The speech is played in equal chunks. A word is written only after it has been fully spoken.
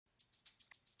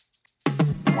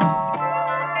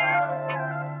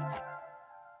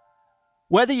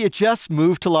Whether you just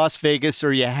moved to Las Vegas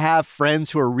or you have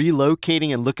friends who are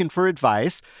relocating and looking for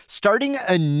advice, starting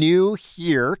anew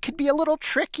here could be a little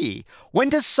tricky. When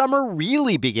does summer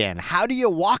really begin? How do you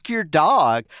walk your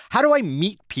dog? How do I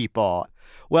meet people?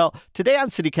 Well, today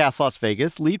on CityCast Las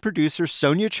Vegas, lead producer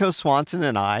Sonia Cho Swanson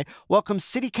and I welcome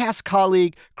CityCast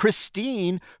colleague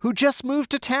Christine, who just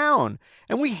moved to town.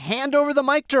 And we hand over the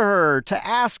mic to her to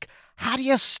ask, how do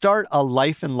you start a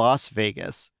life in Las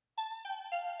Vegas?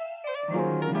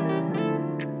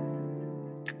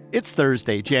 It's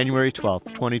Thursday, January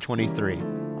 12th, 2023.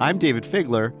 I'm David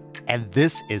Figler, and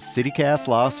this is CityCast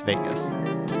Las Vegas.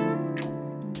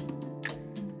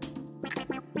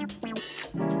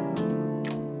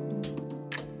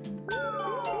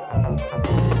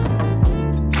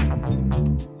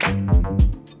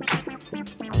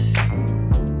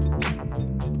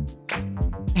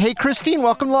 Hey, Christine,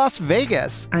 welcome to Las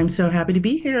Vegas. I'm so happy to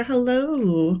be here.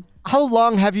 Hello. How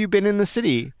long have you been in the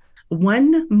city?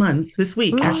 1 month this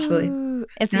week, actually.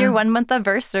 It's your 1 month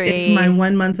anniversary. It's my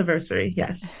 1 month anniversary,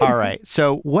 yes. All right.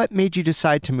 So what made you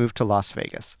decide to move to Las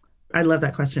Vegas? I love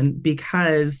that question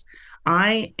because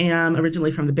I am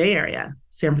originally from the Bay Area,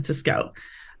 San Francisco.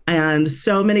 And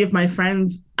so many of my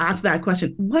friends ask that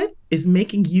question, what is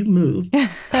making you move to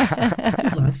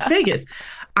Las Vegas?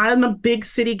 I'm a big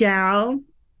city gal.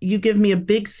 You give me a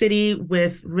big city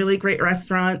with really great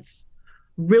restaurants,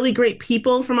 really great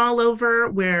people from all over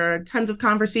where tons of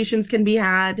conversations can be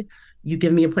had. You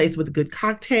give me a place with a good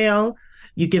cocktail.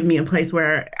 You give me a place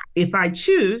where if I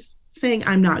choose, saying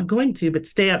I'm not going to, but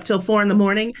stay up till 4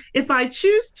 a.m, if I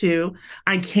choose to,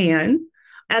 I can.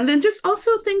 And then just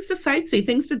also things to sightsee,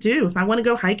 things to do. If I want to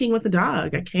go hiking with a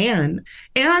dog, I can.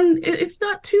 And it's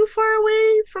not too far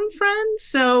away from friends.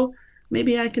 So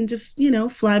maybe I can just,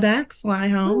 fly back, fly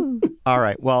home. All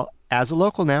right. Well, as a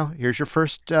local now, here's your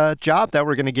first job that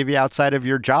we're going to give you outside of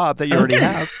your job that you already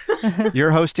have.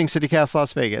 You're hosting CityCast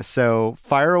Las Vegas. So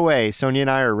fire away. Sonia and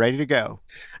I are ready to go.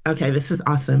 Okay, this is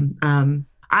awesome.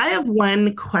 I have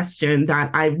one question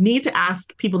that I need to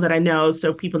ask people that I know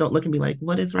so people don't look at me like,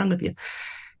 what is wrong with you?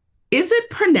 Is it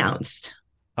pronounced?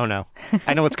 Oh, no.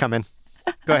 I know what's coming.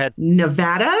 Go ahead.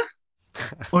 Nevada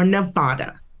or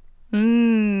Nevada?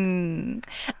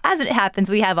 As it happens,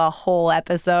 we have a whole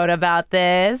episode about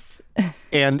this.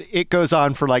 And it goes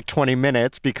on for like 20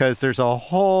 minutes because there's a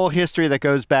whole history that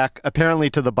goes back apparently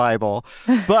to the Bible.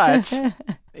 But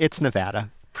it's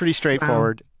Nevada. Pretty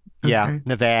straightforward. Wow. Yeah, okay.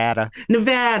 Nevada.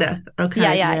 Nevada.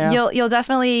 Okay. Yeah. You'll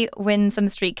definitely win some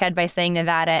street cred by saying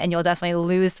Nevada, and you'll definitely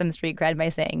lose some street cred by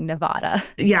saying Nevada.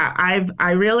 Yeah,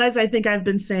 I realize I think I've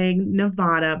been saying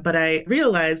Nevada, but I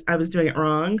realized I was doing it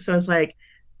wrong. So I was like,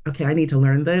 okay, I need to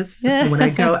learn this. So when I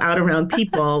go out around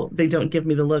people, they don't give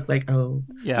me the look like, oh.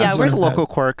 Yeah, we're a local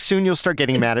quirk. Soon you'll start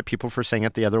getting mad at people for saying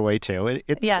it the other way, too.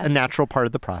 It's a natural part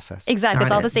of the process. Exactly.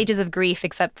 It's all the stages of grief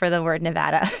except for the word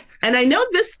Nevada. And I know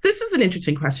this is an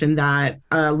interesting question that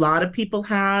a lot of people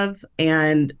have.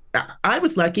 And I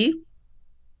was lucky.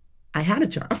 I had a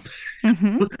job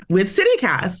with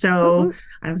CityCast. So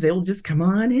I was able to just come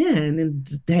on in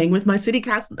and hang with my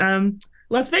CityCast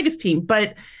Las Vegas team.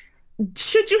 But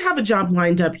should you have a job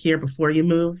lined up here before you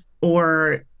move?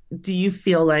 Or do you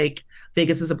feel like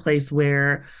Vegas is a place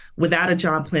where without a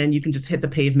job plan, you can just hit the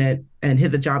pavement and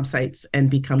hit the job sites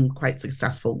and become quite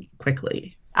successful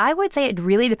quickly? I would say it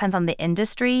really depends on the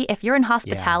industry. If you're in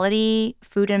hospitality,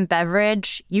 food and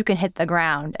beverage, you can hit the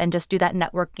ground and just do that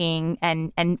networking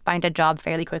and find a job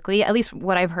fairly quickly, at least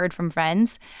what I've heard from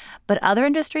friends. But other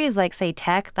industries like, say,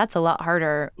 tech, that's a lot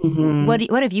harder.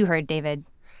 What have you heard, David?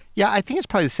 Yeah, I think it's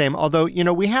probably the same. Although,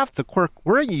 we have the quirk.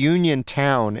 We're a union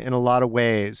town in a lot of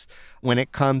ways when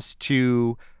it comes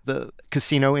to the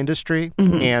casino industry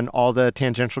and all the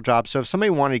tangential jobs. So if somebody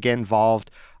wanted to get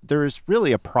involved, there's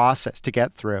really a process to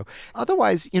get through.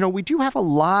 Otherwise, we do have a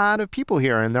lot of people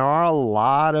here, and there are a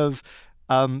lot of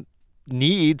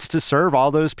needs to serve all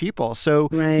those people. So,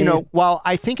 while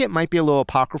I think it might be a little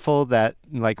apocryphal that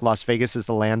like Las Vegas is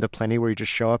the land of plenty where you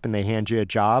just show up and they hand you a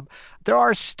job, there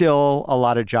are still a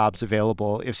lot of jobs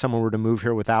available if someone were to move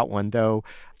here without one, though,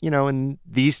 in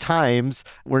these times,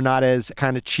 we're not as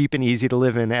kind of cheap and easy to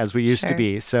live in as we used to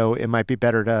be. So it might be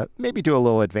better to maybe do a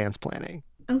little advanced planning.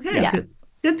 Okay. Yeah.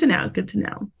 Good to know. Good to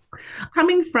know.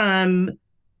 Coming from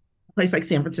a place like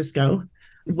San Francisco,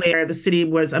 where the city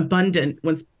was abundant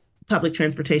with public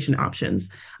transportation options,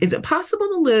 is it possible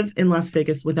to live in Las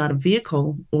Vegas without a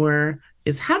vehicle, or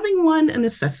is having one a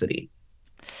necessity?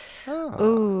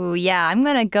 Oh, yeah. I'm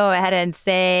going to go ahead and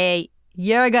say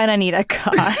you're going to need a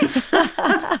car.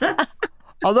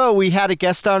 Although we had a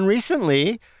guest on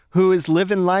recently who is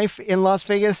living life in Las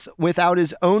Vegas without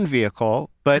his own vehicle,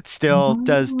 but still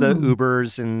does the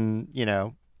Ubers and,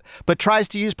 but tries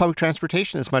to use public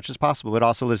transportation as much as possible. But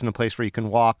also lives in a place where you can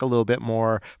walk a little bit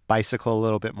more, bicycle a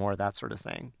little bit more, that sort of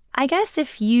thing. I guess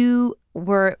if you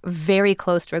were very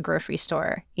close to a grocery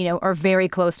store, or very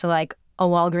close to like a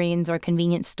Walgreens or a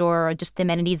convenience store or just the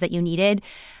amenities that you needed,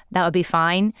 that would be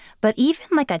fine. But even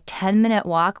like a 10-minute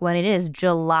walk when it is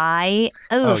July,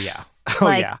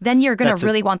 then you're going to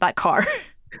really want that car.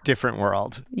 Different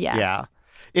world. Yeah.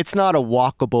 It's not a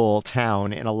walkable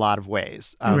town in a lot of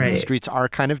ways. The streets are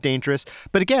kind of dangerous.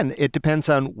 But again, it depends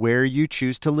on where you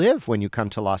choose to live when you come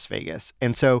to Las Vegas.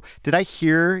 And so did I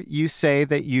hear you say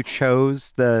that you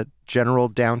chose the general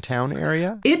downtown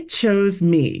area? It chose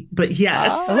me, but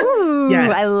yes. Oh,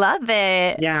 yes. I love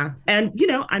it. Yeah. And,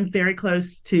 I'm very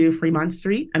close to Fremont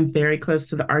Street. I'm very close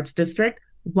to the Arts District.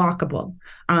 Walkable.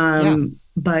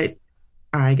 But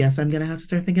I guess I'm going to have to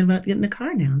start thinking about getting a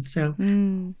car now. So,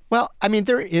 Well, I mean,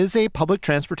 there is a public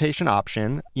transportation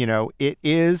option. It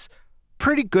is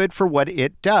pretty good for what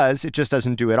it does. It just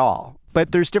doesn't do it all.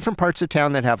 But there's different parts of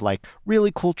town that have like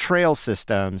really cool trail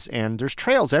systems, and there's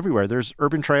trails everywhere. There's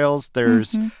urban trails,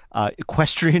 there's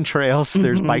equestrian trails,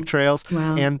 there's bike trails.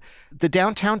 Wow. And the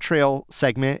downtown trail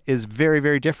segment is very,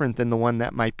 very different than the one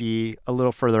that might be a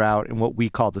little further out in what we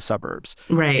call the suburbs.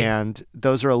 Right. And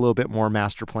those are a little bit more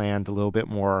master planned, a little bit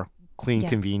more clean,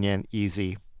 convenient,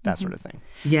 easy, that sort of thing.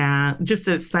 Yeah. Just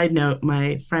a side note,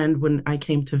 my friend, when I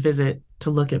came to visit to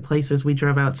look at places, we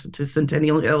drove out to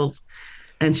Centennial Hills.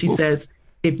 And she says,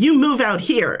 if you move out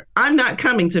here, I'm not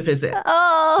coming to visit.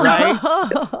 Oh.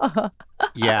 Right?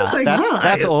 Yeah, like,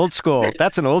 that's old school.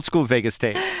 That's an old school Vegas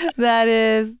take. That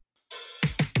is.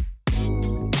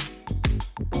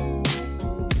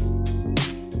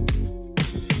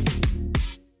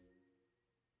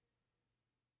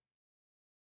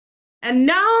 And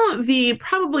now the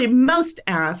probably most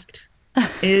asked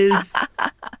is,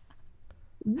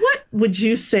 what would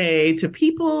you say to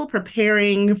people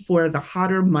preparing for the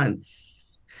hotter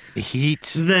months? The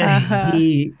heat. The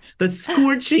heat. The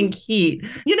scorching heat.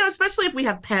 Especially if we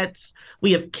have pets,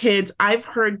 we have kids. I've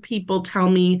heard people tell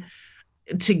me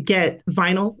to get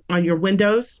vinyl on your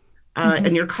windows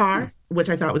in your car, which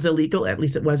I thought was illegal. At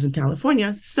least it was in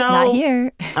California. So not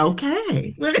here.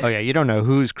 Okay. Oh, yeah. You don't know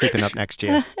who's creeping up next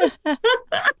to you.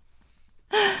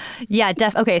 Yeah,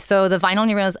 okay, so the vinyl on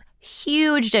your windows,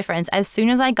 huge difference. As soon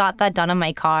as I got that done on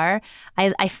my car,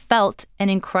 I felt an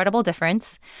incredible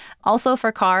difference. Also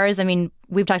for cars, I mean,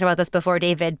 we've talked about this before,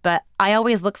 David, but I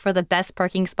always look for the best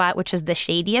parking spot, which is the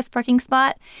shadiest parking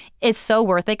spot. It's so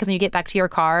worth it because when you get back to your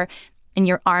car and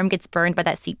your arm gets burned by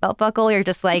that seatbelt buckle, you're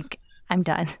just like, I'm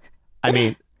done. I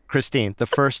mean, Christine, the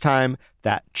first time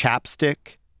that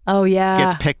chapstick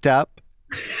gets picked up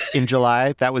in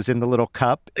July, that was in the little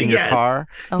cup in your car.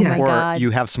 Oh my or God.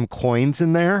 you have some coins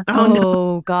in there.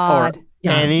 Oh God. Or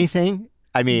anything.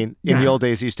 I mean, in the old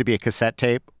days, it used to be a cassette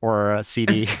tape or a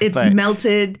CD. It's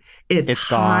melted. It's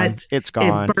hot. Gone. It's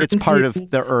gone. It's part of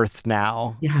the earth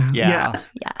now. Yeah.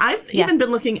 I've even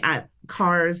been looking at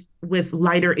cars with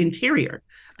lighter interior.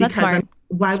 That's smart.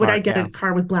 Why would I get a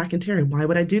car with black interior? Why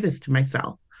would I do this to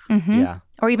myself? Yeah.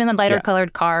 Or even a lighter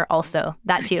colored car also.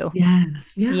 That too.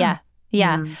 Yes.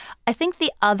 Yeah. I think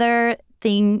the other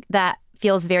thing that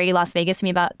feels very Las Vegas to me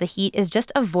about the heat is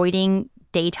just avoiding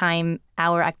daytime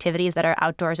hour activities that are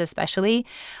outdoors especially.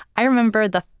 I remember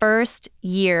the first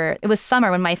year, it was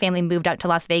summer when my family moved out to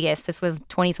Las Vegas. This was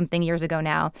 20-something years ago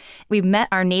now. We met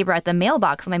our neighbor at the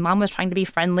mailbox. My mom was trying to be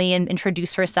friendly and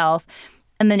introduce herself.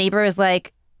 And the neighbor was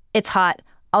like, it's hot.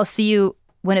 I'll see you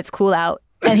when it's cool out.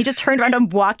 And he just turned around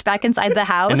and walked back inside the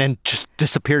house. And then just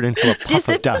disappeared into a puff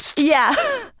of dust. Yeah.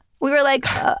 We were like,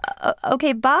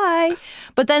 okay, bye.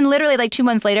 But then literally like 2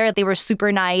 months later, they were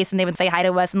super nice and they would say hi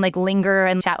to us and like linger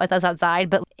and chat with us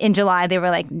outside. But in July, they were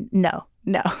like, no.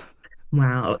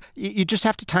 Wow. You just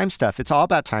have to time stuff. It's all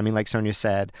about timing, like Sonia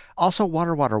said. Also,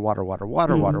 water.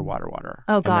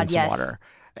 Oh, God, yes. Water.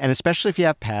 And especially if you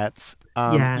have pets,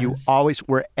 Yes. you always,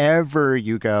 wherever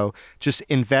you go, just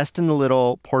invest in a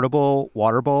little portable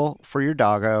water bowl for your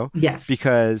doggo. Yes.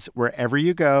 Because wherever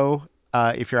you go,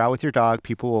 if you're out with your dog,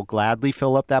 people will gladly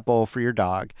fill up that bowl for your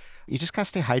dog. You just got to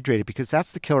stay hydrated because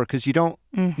that's the killer, because you don't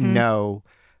know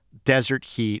desert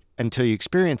heat until you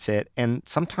experience it. And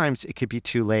sometimes it could be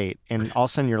too late. And all of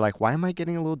a sudden you're like, why am I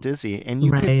getting a little dizzy? And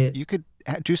you could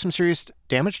do some serious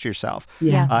damage to yourself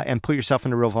Yeah. and put yourself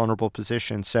in a real vulnerable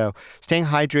position. So staying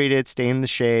hydrated, staying in the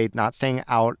shade, not staying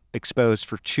out exposed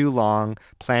for too long,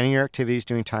 planning your activities,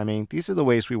 doing timing. These are the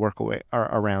ways we work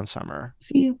around summer.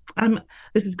 See,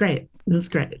 this is great. This is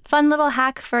great. Fun little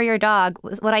hack for your dog.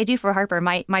 What I do for Harper,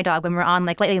 my dog, when we're on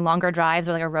like slightly longer drives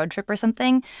or like a road trip or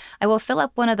something, I will fill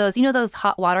up one of those, those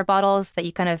hot water bottles that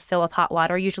you kind of fill with hot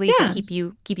water usually Yes.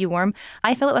 to keep you warm.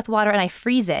 I fill it with water and I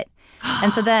freeze it.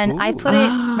 And so then I put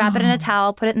it, wrap it in a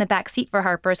towel, put it in the back seat for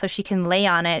Harper so she can lay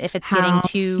on it if it's getting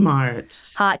too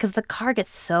smart. hot, because the car gets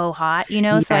so hot,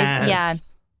 Yes. So yeah.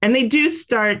 And they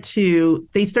start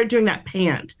doing that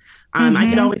pant. I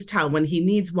can always tell when he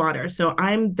needs water. So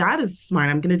that is smart.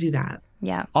 I'm going to do that.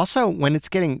 Yeah. Also, when it's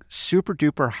getting super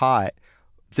duper hot,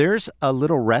 there's a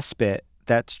little respite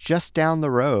that's just down the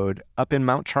road up in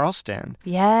Mount Charleston.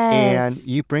 Yes. And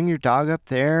you bring your dog up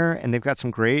there and they've got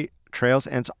some great trails,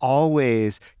 and it's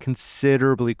always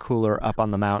considerably cooler up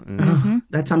on the mountain. Mm-hmm.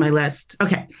 That's on my list.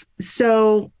 Okay.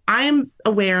 So I'm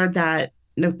aware that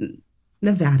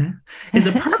Nevada is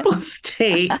a purple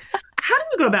state. How do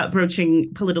you go about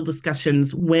broaching political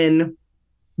discussions when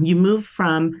you move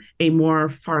from a more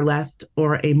far left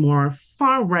or a more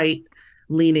far right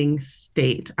leaning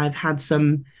state? I've had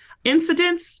some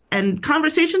incidents and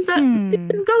conversations that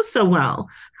didn't go so well.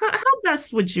 How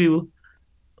best would you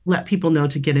let people know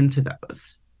to get into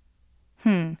those?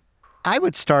 I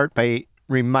would start by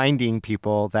reminding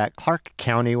people that Clark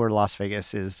County, where Las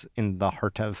Vegas is in the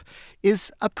heart of,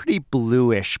 is a pretty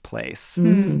bluish place.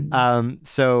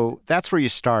 So that's where you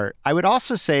start. I would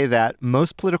also say that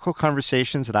most political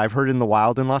conversations that I've heard in the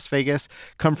wild in Las Vegas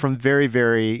come from very,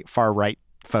 very far right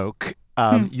folk.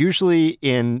 Usually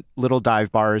in little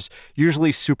dive bars,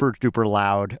 usually super duper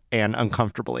loud and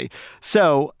uncomfortably.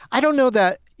 So I don't know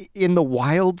that in the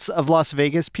wilds of Las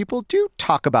Vegas, people do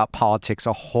talk about politics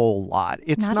a whole lot.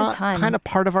 It's not kind of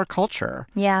part of our culture.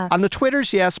 Yeah. On the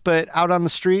Twitters, yes, but out on the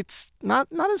streets, not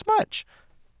as much.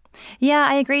 Yeah,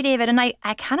 I agree, David. And I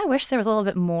kind of wish there was a little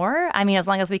bit more. I mean, as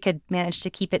long as we could manage to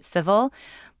keep it civil.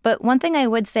 But one thing I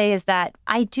would say is that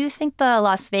I do think the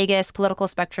Las Vegas political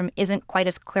spectrum isn't quite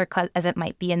as clear-cut as it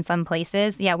might be in some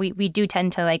places. Yeah, we do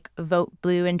tend to vote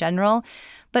blue in general.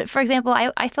 But for example,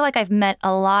 I feel like I've met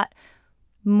a lot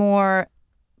more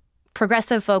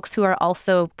progressive folks who are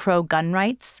also pro-gun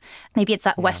rights. Maybe it's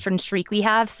that Western streak we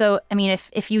have. So, I mean,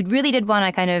 if you really did want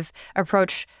to kind of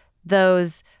approach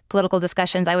those political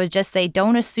discussions, I would just say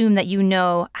don't assume that you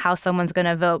know how someone's going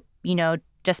to vote,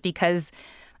 just because,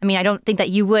 I mean, I don't think that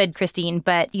you would, Christine,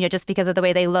 but, just because of the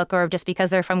way they look or just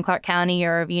because they're from Clark County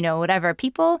or, whatever.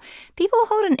 People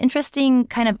hold an interesting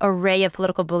kind of array of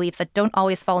political beliefs that don't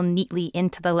always fall neatly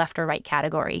into the left or right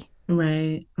category.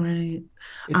 Right.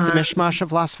 It's the mishmash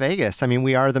of Las Vegas. I mean,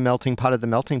 we are the melting pot of the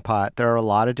melting pot. There are a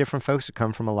lot of different folks who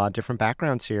come from a lot of different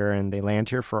backgrounds here, and they land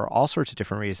here for all sorts of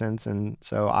different reasons. And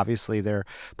so obviously their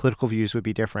political views would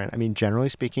be different. I mean, generally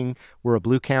speaking, we're a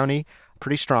blue county,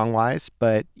 pretty strong-wise.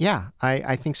 But yeah,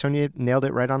 I think Sonia nailed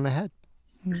it right on the head.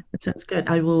 That sounds good.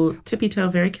 I will tippy-toe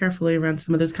very carefully around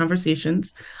some of those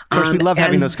conversations. Of course, we love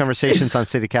having those conversations on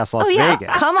CityCast Las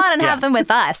Vegas. Come on and have them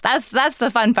with us. That's the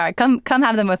fun part. Come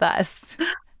have them with us.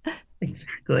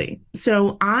 Exactly.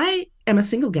 So I am a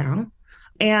single gal.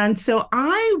 And so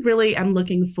I really am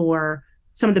looking for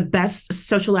some of the best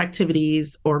social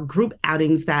activities or group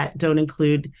outings that don't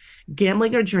include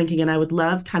gambling or drinking. And I would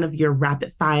love kind of your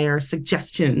rapid fire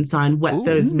suggestions on what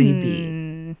those may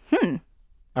be.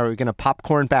 Are we going to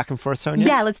popcorn back and forth, Sonia?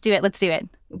 Yeah, let's do it.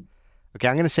 Okay,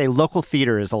 I'm going to say local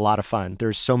theater is a lot of fun.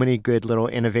 There's so many good little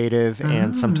innovative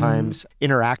and sometimes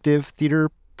interactive theater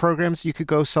programs you could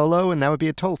go solo, and that would be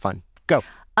a total fun. Go.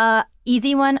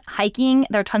 Easy one, hiking.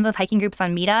 There are tons of hiking groups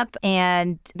on Meetup,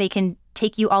 and they can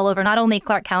take you all over, not only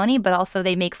Clark County, but also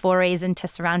they make forays into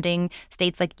surrounding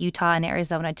states like Utah and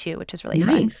Arizona, too, which is really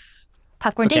fun.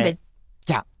 Popcorn David.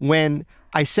 Yeah, when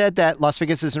I said that Las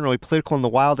Vegas isn't really political in the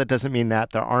wild, that doesn't mean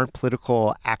that there aren't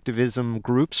political activism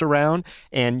groups around,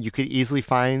 and you could easily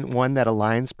find one that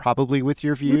aligns probably with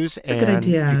your views. That's a good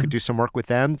idea. You could do some work with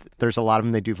them. There's a lot of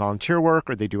them, they do volunteer work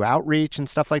or they do outreach and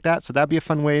stuff like that. So that'd be a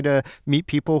fun way to meet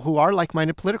people who are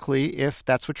like-minded politically if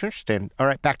that's what you're interested in. All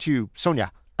right, back to you,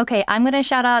 Sonia. Okay, I'm going to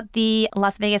shout out the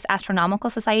Las Vegas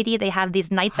Astronomical Society. They have these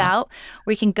nights out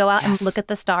where you can go out and look at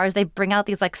the stars. They bring out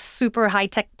these super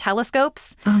high-tech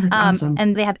telescopes. Oh, that's awesome.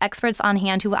 And they have experts on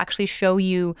hand who will actually show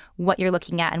you what you're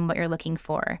looking at and what you're looking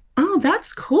for. Oh,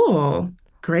 that's cool.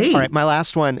 Great. All right, my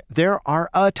last one. There are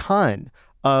a ton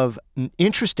of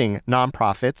interesting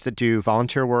nonprofits that do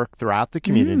volunteer work throughout the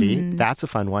community. That's a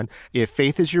fun one. If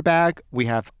faith is your bag, we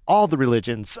have all the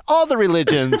religions. All the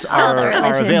religions are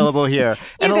available here.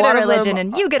 You get a religion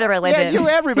and you get a religion. Yeah,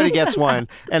 everybody gets one.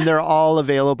 And they're all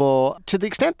available to the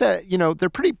extent that, they're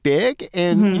pretty big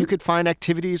and you could find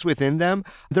activities within them.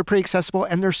 They're pretty accessible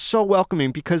and they're so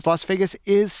welcoming because Las Vegas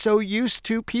is so used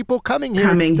to people coming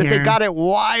here that they got it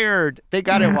wired. They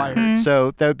got it wired.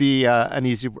 So that would be an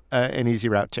easy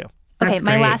route too. Okay,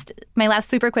 my last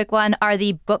super quick one are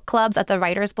the book clubs at the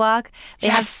Writer's Block. They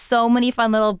have so many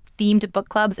fun little themed book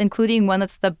clubs, including one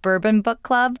that's the Bourbon Book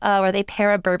Club, where they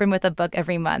pair a bourbon with a book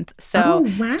every month. So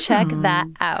check that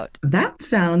out. That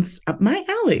sounds up my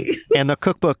alley. And the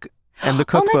cookbook book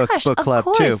club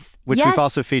too, which we've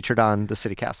also featured on the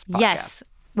CityCast podcast. Yes,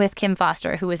 with Kim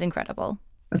Foster, who is incredible.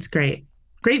 That's great.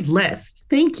 Great list.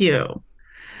 Thank you.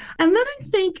 And then I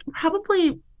think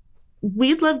probably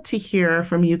we'd love to hear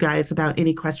from you guys about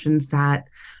any questions that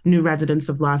new residents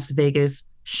of Las Vegas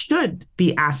should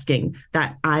be asking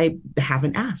that I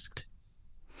haven't asked.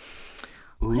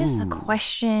 What is a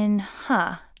question,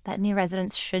 that new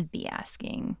residents should be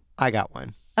asking? I got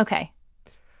one. Okay.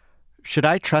 Should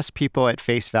I trust people at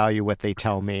face value what they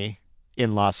tell me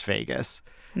in Las Vegas?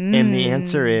 And the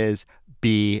answer is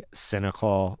be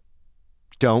cynical.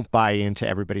 Don't buy into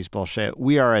everybody's bullshit.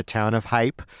 We are a town of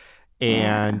hype.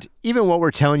 And even what we're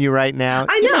telling you right now,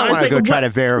 I know. You might want to go try to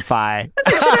verify. Should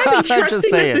I be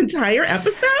trusting this entire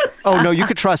episode? Oh, no, you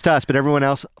could trust us, but everyone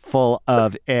else full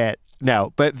of it.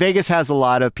 No, but Vegas has a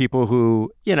lot of people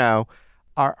who,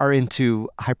 are into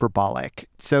hyperbolic.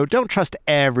 So don't trust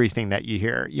everything that you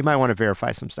hear. You might want to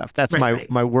verify some stuff. That's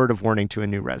my word of warning to a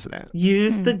new resident.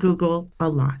 Use the Google a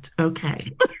lot.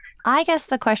 Okay. I guess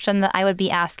the question that I would be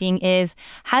asking is,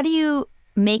 how do you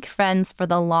make friends for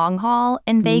the long haul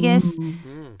in Vegas?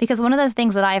 Because one of the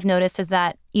things that I've noticed is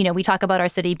that, we talk about our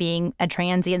city being a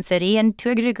transient city, and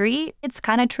to a degree, it's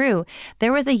kind of true.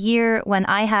 There was a year when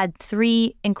I had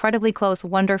 3 incredibly close,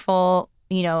 wonderful,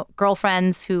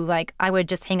 girlfriends who I would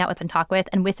just hang out with and talk with.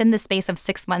 And within the space of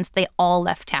 6 months, they all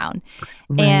left town.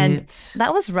 Right. And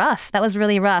that was rough. That was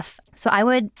really rough. So I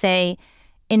would say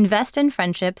invest in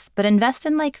friendships, but invest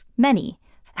in many.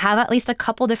 Have at least a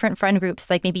couple different friend groups,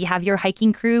 maybe have your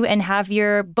hiking crew and have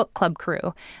your book club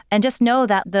crew. And just know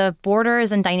that the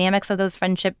borders and dynamics of those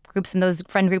friendship groups and those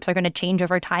friend groups are going to change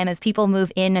over time as people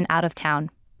move in and out of town.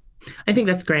 I think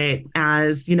that's great.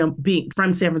 As, being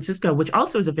from San Francisco, which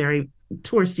also is a very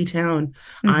touristy town,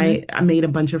 I made a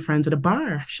bunch of friends at a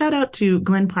bar. Shout out to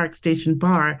Glen Park Station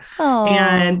Bar. Aww.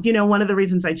 And, one of the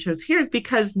reasons I chose here is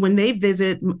because when they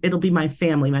visit, it'll be my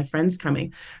family, my friends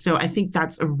coming. So I think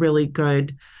that's a really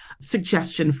good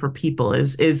suggestion for people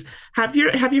is have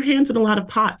your hands in a lot of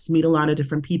pots, meet a lot of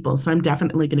different people. So I'm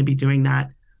definitely going to be doing that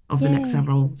over the next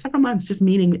several months, just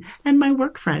meeting and my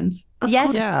work friends.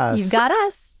 Yes, you've got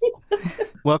us.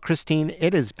 Well, Christine,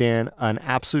 it has been an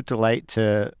absolute delight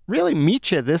to really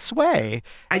meet you this way.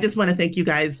 I just want to thank you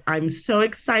guys. I'm so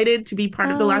excited to be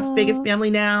part of the Las Vegas family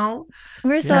now.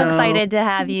 We're so excited to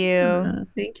have you.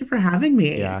 Thank you for having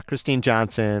me. Yeah, Christine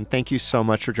Johnson, thank you so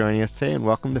much for joining us today and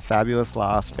welcome to fabulous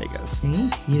Las Vegas.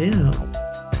 Thank you.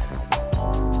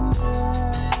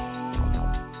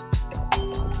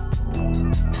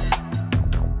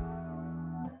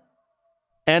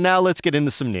 And now let's get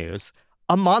into some news.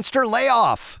 A monster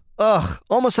layoff.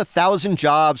 Almost 1,000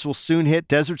 jobs will soon hit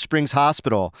Desert Springs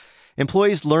Hospital.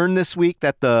 Employees learned this week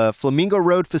that the Flamingo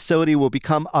Road facility will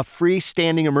become a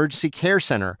freestanding emergency care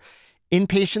center.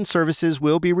 Inpatient services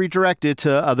will be redirected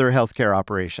to other healthcare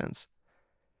operations.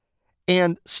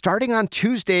 And starting on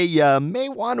Tuesday, you may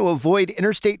want to avoid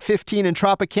Interstate 15 in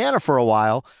Tropicana for a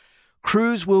while.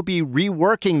 Crews will be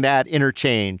reworking that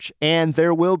interchange, and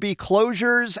there will be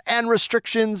closures and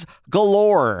restrictions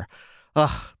galore.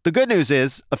 The good news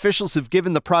is officials have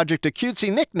given the project a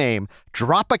cutesy nickname,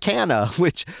 Dropicana,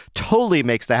 which totally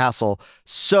makes the hassle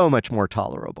so much more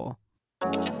tolerable.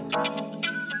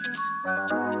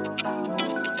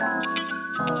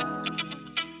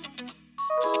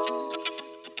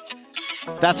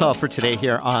 That's all for today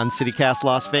here on CityCast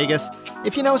Las Vegas.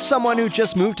 If you know someone who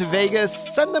just moved to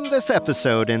Vegas, send them this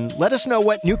episode and let us know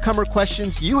what newcomer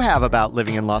questions you have about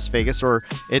living in Las Vegas or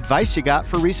advice you got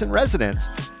for recent residents.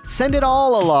 Send it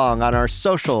all along on our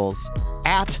socials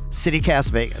at CityCast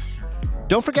Vegas.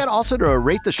 Don't forget also to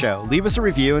rate the show, leave us a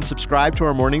review, and subscribe to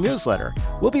our morning newsletter.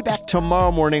 We'll be back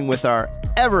tomorrow morning with our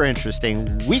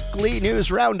ever-interesting weekly news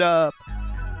roundup.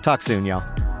 Talk soon, y'all.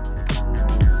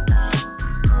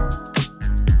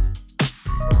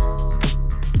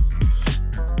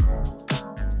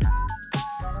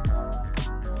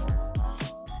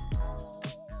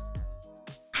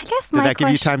 guess Did that give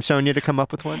you time, Sonia, to come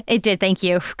up with one? It did. Thank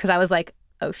you. Because I was like,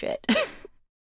 oh, shit.